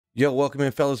Yo, welcome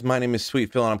in, fellas. My name is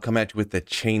Sweet Phil, and I'm coming at you with the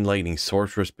Chain Lightning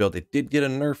Sorceress build. It did get a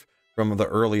nerf from the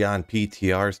early on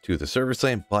PTRs to the Service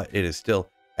Lane, but it is still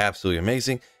absolutely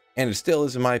amazing, and it still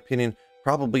is, in my opinion,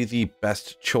 probably the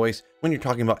best choice when you're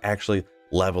talking about actually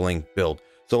leveling build.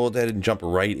 So we'll go ahead and jump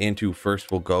right into,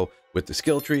 first we'll go with the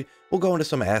skill tree. We'll go into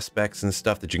some aspects and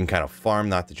stuff that you can kind of farm,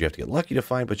 not that you have to get lucky to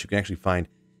find, but you can actually find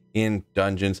in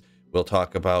dungeons. We'll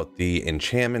talk about the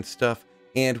enchantment stuff,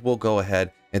 and we'll go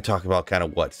ahead and talk about kind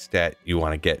of what stat you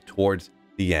want to get towards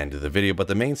the end of the video. But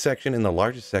the main section and the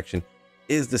largest section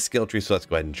is the skill tree, so let's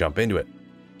go ahead and jump into it.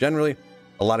 Generally,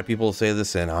 a lot of people will say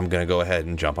this, and I'm going to go ahead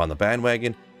and jump on the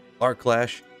bandwagon. Arc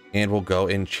Clash, and we'll go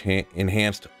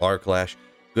enhanced Arc Clash.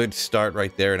 Good start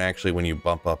right there, and actually when you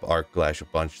bump up Arc Clash a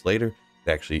bunch later, it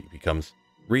actually becomes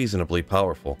reasonably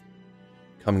powerful.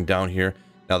 Coming down here,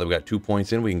 now that we got 2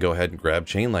 points in, we can go ahead and grab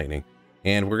Chain Lightning.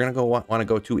 And we're going to want to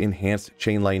go to enhanced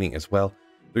Chain Lightning as well.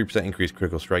 3% increased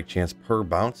critical strike chance per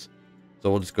bounce.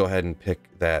 So we'll just go ahead and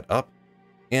pick that up.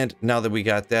 And now that we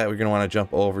got that, we're going to want to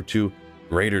jump over to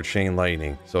greater Chain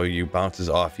Lightning. So you bounces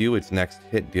off you, its next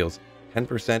hit deals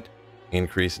 10%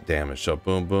 increased damage. So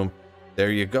boom, boom,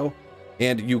 there you go.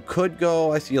 And you could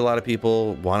go, I see a lot of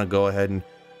people want to go ahead and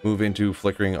move into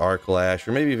Flickering Arc Lash,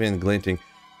 or maybe even Glinting.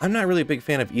 I'm not really a big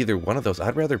fan of either one of those.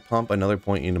 I'd rather pump another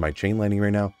point into my Chain Lightning right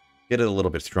now, get it a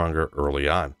little bit stronger early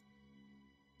on.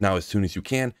 Now, as soon as you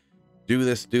can, do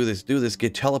this,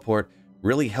 get Teleport.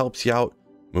 Really helps you out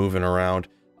moving around.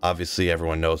 Obviously,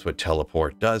 everyone knows what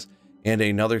Teleport does. And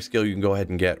another skill you can go ahead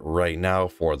and get right now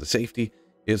for the safety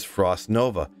is Frost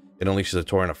Nova. It unleashes a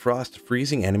torrent of frost,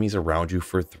 freezing enemies around you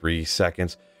for 3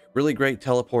 seconds. Really great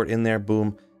teleport in there,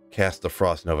 boom, cast the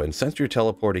Frost Nova. And since you're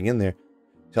teleporting in there,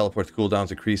 teleport's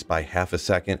cooldowns increase by ½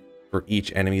 second for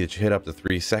each enemy that you hit up to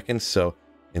 3 seconds. So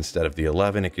instead of the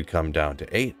 11, it could come down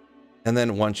to 8. And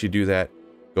then once you do that,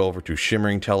 go over to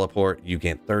Shimmering Teleport. You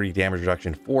gain 30 damage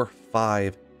reduction for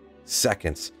 5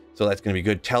 seconds. So that's going to be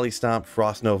good. Tele Stomp,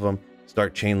 Frost Nova them,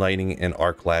 start Chain Lightning and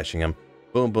Arc Clashing them.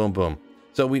 Boom, boom, boom.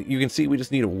 So you can see we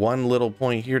just need one little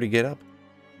point here to get up.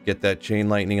 Get that Chain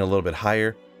Lightning a little bit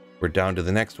higher. We're down to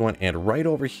the next one. And right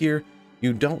over here,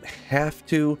 you don't have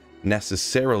to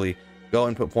necessarily go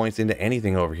and put points into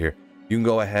anything over here. You can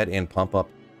go ahead and pump up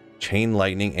Chain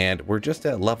Lightning, and we're just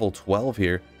at level 12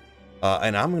 here.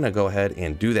 And I'm going to go ahead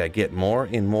and do that, get more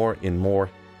and more and more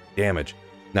damage.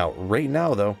 Now, right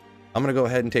now, though, I'm going to go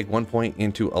ahead and take 1 point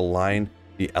into Align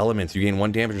the Elements. You gain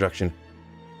 1 damage reduction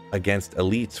against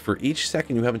elites for each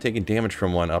second you haven't taken damage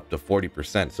from one, up to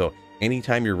 40%. So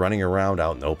anytime you're running around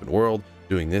out in the open world,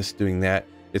 doing this, doing that,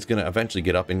 it's going to eventually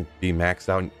get up and be maxed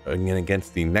out. And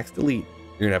against the next elite,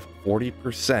 you're going to have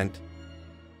 40%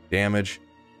 damage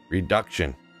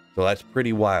reduction. So that's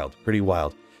pretty wild, pretty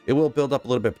wild. It will build up a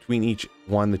little bit between each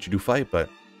one that you do fight, but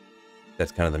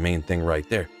that's kind of the main thing right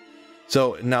there.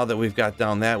 So now that we've got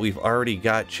down that, we've already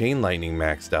got Chain Lightning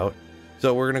maxed out.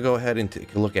 So we're going to go ahead and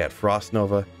take a look at Frost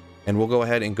Nova, and we'll go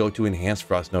ahead and go to Enhanced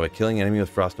Frost Nova. Killing an enemy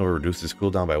with Frost Nova reduces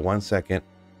cooldown by 1 second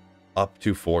up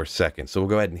to 4 seconds. So we'll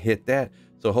go ahead and hit that.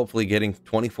 So hopefully getting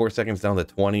 24 seconds down to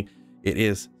 20. It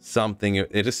is something.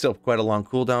 It is still quite a long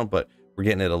cooldown, but we're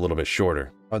getting it a little bit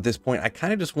shorter. At this point, I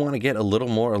kind of just want to get a little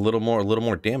more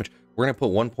damage. We're going to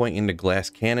put 1 point into Glass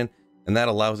Cannon, and that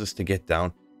allows us to get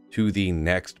down to the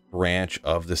next branch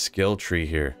of the skill tree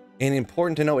here. And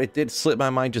important to know, it did slip my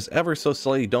mind just ever so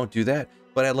slightly. Don't do that.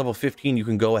 But at level 15, you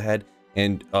can go ahead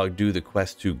and do the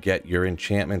quest to get your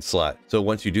enchantment slot. So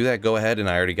once you do that, go ahead, and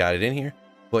I already got it in here,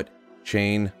 put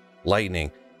Chain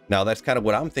Lightning. Now that's kind of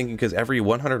what I'm thinking, because every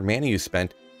 100 mana you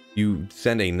spent, you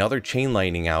send another Chain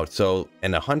Lightning out. So,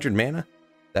 and 100 mana,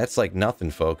 that's like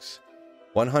nothing, folks.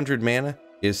 100 mana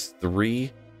is 3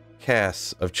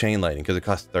 casts of Chain Lightning, because it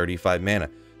costs 35 mana.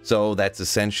 So that's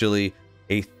essentially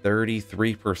a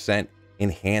 33%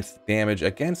 enhanced damage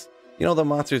against, you know, the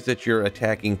monsters that you're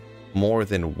attacking more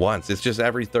than once. It's just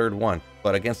every third one.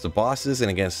 But against the bosses and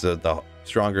against the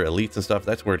stronger elites and stuff,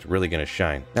 that's where it's really going to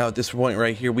shine. Now at this point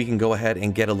right here, we can go ahead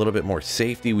and get a little bit more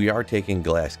safety. We are taking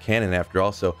Glass Cannon after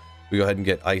all, so we go ahead and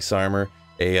get Ice Armor,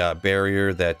 a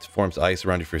barrier that forms ice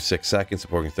around you for 6 seconds,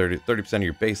 supporting 30% of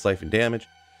your base life and damage.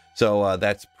 So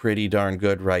that's pretty darn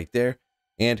good right there.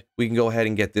 And we can go ahead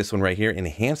and get this one right here,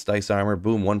 Enhanced Ice Armor.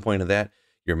 Boom, 1 point of that.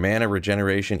 Your mana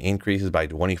regeneration increases by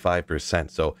 25%.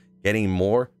 So getting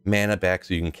more mana back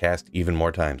so you can cast even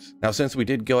more times. Now, since we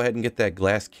did go ahead and get that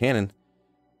Glass Cannon,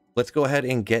 let's go ahead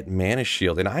and get Mana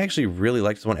Shield. And I actually really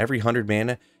like this one. Every 100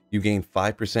 mana, you gain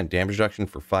 5% damage reduction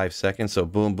for 5 seconds. So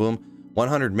boom, boom.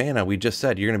 100 mana, we just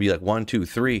said you're going to be like 1, 2,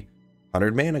 3.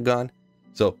 100 mana gone.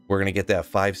 So we're going to get that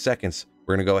 5 seconds.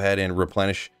 We're going to go ahead and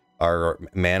replenish our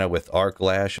mana with Arc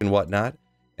Lash and whatnot.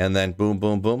 and then boom,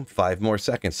 boom, boom, 5 more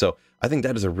seconds. So I think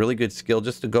that is a really good skill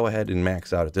just to go ahead and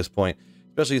max out at this point,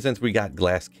 especially since we got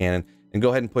glass cannon. And go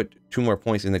ahead and put 2 more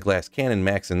points in the glass cannon,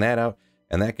 maxing that out,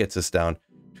 and that gets us down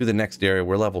to the next area.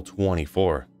 We're level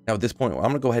 24. Now at this point, I'm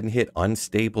gonna go ahead and hit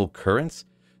unstable currents.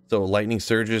 So lightning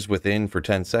surges within for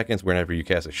 10 seconds whenever you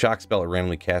cast a shock spell or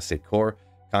randomly cast a core,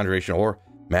 conjuration, or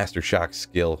master shock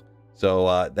skill.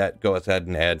 So that goes ahead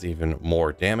and adds even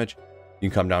more damage. You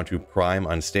can come down to prime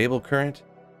unstable current.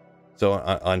 So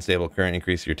unstable current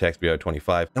increases your attack speed by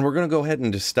 25. And we're gonna go ahead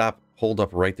and just stop, hold up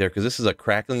right there, because this is a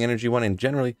crackling energy one, and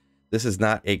generally this is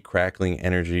not a crackling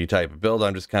energy type of build.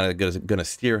 I'm just kind of gonna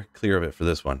steer clear of it for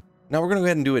this one. Now we're gonna go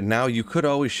ahead and do it now. You could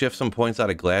always shift some points out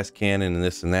of glass cannon and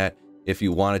this and that if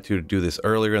you wanted to do this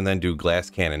earlier and then do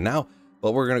glass cannon now,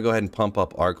 but we're gonna go ahead and pump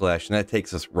up arc lash, and that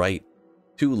takes us right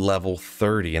to level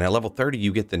 30. And at level 30,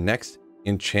 you get the next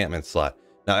enchantment slot.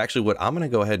 Now actually what I'm gonna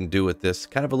go ahead and do with this,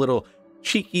 kind of a little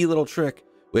cheeky little trick,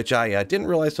 which I didn't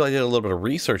realize till I did a little bit of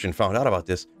research and found out about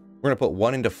this. We're gonna put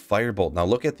 1 into Firebolt. Now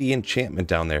look at the enchantment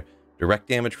down there. Direct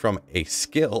damage from a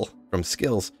skill, from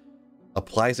skills,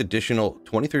 applies additional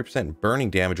 23% burning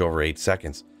damage over 8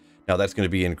 seconds. Now that's going to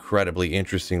be incredibly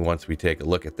interesting once we take a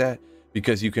look at that,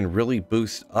 because you can really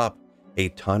boost up a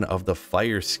ton of the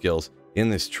fire skills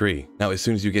in this tree. Now as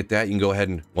soon as you get that, you can go ahead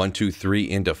and 1, 2, 3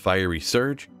 into Fiery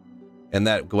Surge, and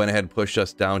that went ahead and pushed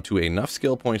us down to enough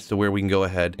skill points to where we can go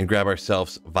ahead and grab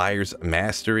ourselves Vire's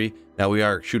Mastery. Now we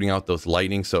are shooting out those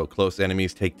lightning, so close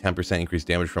enemies take 10% increased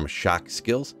damage from shock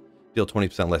skills, deal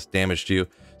 20% less damage to you.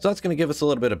 So that's going to give us a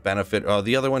little bit of benefit.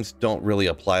 The other ones don't really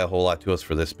apply a whole lot to us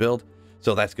for this build,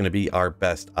 so that's going to be our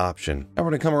best option. Now we're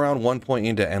going to come around 1 point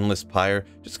into Endless Pyre.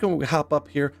 Just going to hop up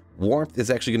here. Warmth is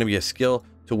actually going to be a skill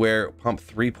to where pump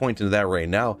 3 points into that right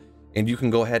now, and you can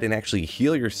go ahead and actually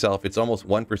heal yourself. It's almost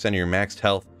 1% of your maxed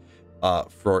health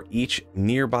for each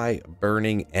nearby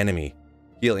burning enemy.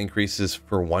 Heal increases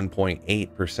for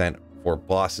 1.8% for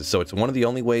bosses. So it's one of the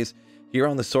only ways here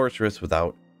on the Sorceress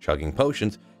without chugging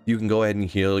potions, you can go ahead and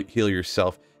heal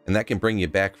yourself, and that can bring you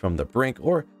back from the brink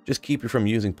or just keep you from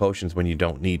using potions when you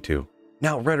don't need to.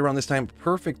 Now right around this time,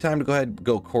 perfect time to go ahead and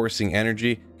go coursing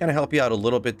energy, kind of help you out a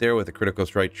little bit there with a critical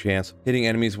strike chance. Hitting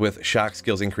enemies with shock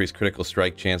skills increase critical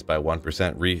strike chance by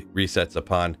 1%, resets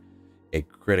upon a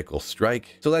critical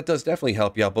strike. So that does definitely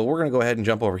help you out, but we're going to go ahead and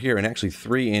jump over here and actually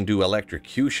 3 into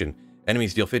Electrocution.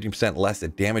 Enemies deal 15% less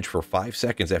damage for 5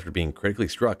 seconds after being critically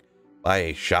struck by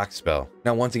a shock spell.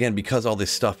 Now once again, because all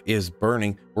this stuff is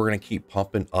burning, we're going to keep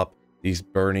pumping up these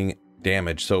burning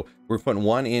damage. So we're putting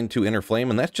 1 into Inner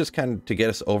Flame, and that's just kind of to get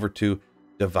us over to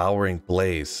Devouring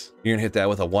Blaze. You're gonna hit that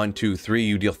with a 1, 2, 3.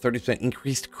 You deal 30%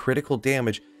 increased critical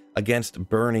damage against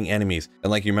burning enemies. And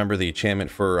like you remember the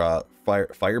enchantment for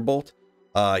Firebolt,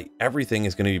 everything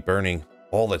is going to be burning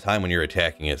all the time when you're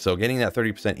attacking it. So getting that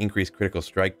 30% increased critical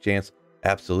strike chance,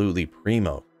 absolutely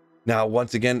primo. Now,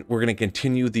 once again, we're going to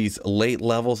continue these late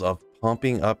levels of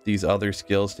pumping up these other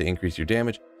skills to increase your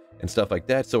damage and stuff like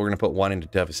that. So we're going to put 1 into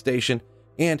Devastation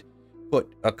and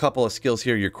put a couple of skills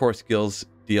here. Your core skills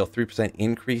deal 3%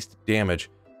 increased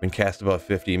damage when cast above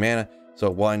 50 mana.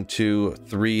 So 1, 2,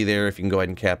 3 there. If you can go ahead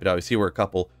and cap it out. You see we're a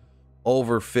couple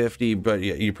over 50, but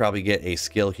you probably get a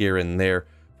skill here and there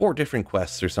for different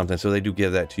quests or something. So they do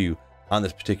give that to you on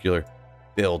this particular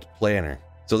build planner.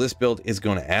 So this build is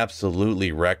going to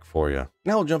absolutely wreck for you.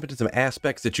 Now we'll jump into some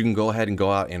aspects that you can go ahead and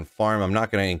go out and farm. I'm not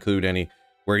going to include any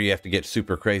where you have to get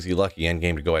super crazy lucky end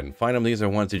game to go ahead and find them. These are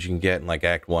ones that you can get in like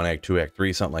Act 1, Act 2, Act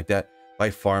 3, something like that, by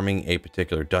farming a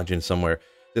particular dungeon somewhere.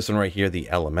 This one right here, the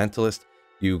Elementalist,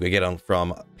 you get them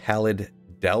from Pallid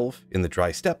Delve in the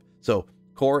Dry Steppe. So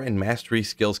core and mastery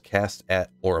skills cast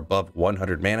at or above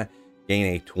 100 mana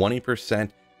gain a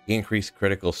 20% increased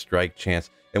critical strike chance.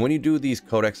 And when you do these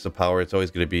Codex of Power, it's always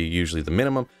going to be usually the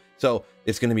minimum. So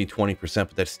it's going to be 20%,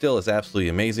 but that still is absolutely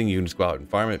amazing. You can just go out and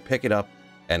farm it, pick it up,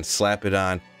 and slap it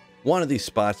on one of these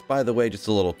spots. By the way, just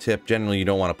a little tip. Generally, you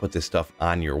don't want to put this stuff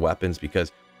on your weapons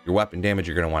because your weapon damage,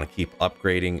 you're going to want to keep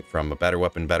upgrading from a better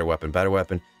weapon, better weapon, better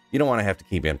weapon. You don't want to have to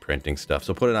keep imprinting stuff.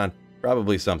 So put it on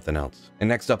probably something else. And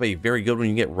next up, a very good one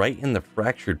you get right in the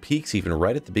Fractured Peaks, even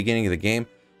right at the beginning of the game,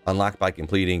 unlocked by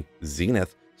completing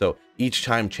Zenith. So each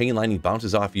time Chain Lightning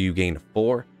bounces off you, you gain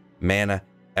 4 mana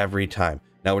every time.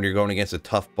 Now, when you're going against a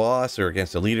tough boss or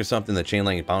against a lead or something, the Chain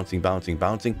Lightning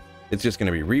bouncing, it's just going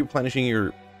to be replenishing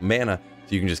your mana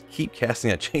so you can just keep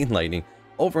casting that Chain Lightning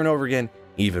over and over again,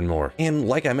 even more. And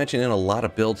like I mentioned in a lot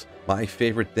of builds, my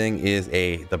favorite thing is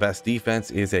the best defense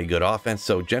is a good offense.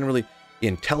 So generally,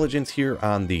 intelligence here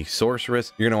on the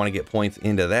Sorceress, you're going to want to get points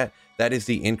into that. That is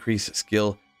the increased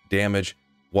skill damage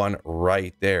one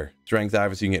right there. Strength,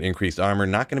 obviously, you can get increased armor.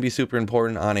 Not going to be super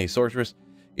important on a Sorceress.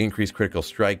 increased critical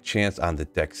strike chance on the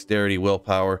dexterity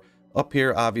willpower. Up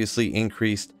here, obviously,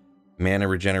 increased mana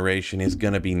regeneration is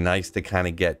going to be nice to kind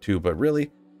of get to, but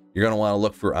really, you're going to want to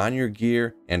look for on your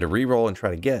gear and to reroll and try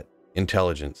to get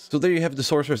intelligence. So there you have the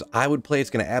Sorceress I would play. It's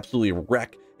going to absolutely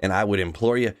wreck, and I would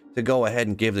implore you to go ahead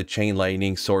and give the Chain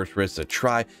Lightning Sorceress a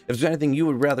try. If there's anything you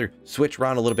would rather switch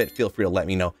around a little bit, feel free to let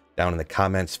me know down in the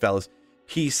comments, fellas.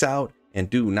 Peace out, and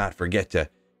do not forget to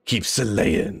keep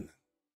slaying.